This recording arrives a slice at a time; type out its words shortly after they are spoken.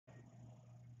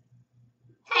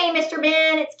Hey, Mr.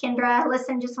 Ben, it's Kendra.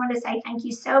 Listen, just wanted to say thank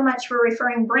you so much for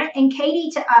referring Brent and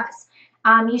Katie to us.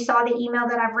 You saw the email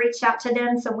that I've reached out to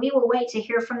them, so we will wait to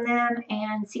hear from them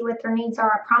and see what their needs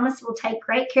are. I promise we'll take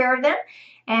great care of them.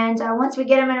 And once we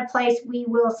get them in a place, we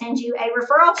will send you a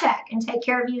referral check and take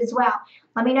care of you as well.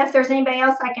 Let me know if there's anybody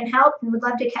else I can help, and would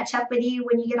love to catch up with you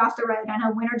when you get off the road. I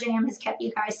know Winter Jam has kept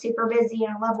you guys super busy,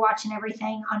 and I love watching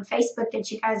everything on Facebook that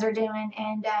you guys are doing.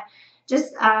 And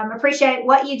just appreciate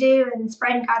what you do, and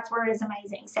spreading God's word is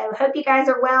amazing. So hope you guys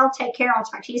are well. Take care. I'll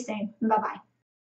talk to you soon. Bye-bye.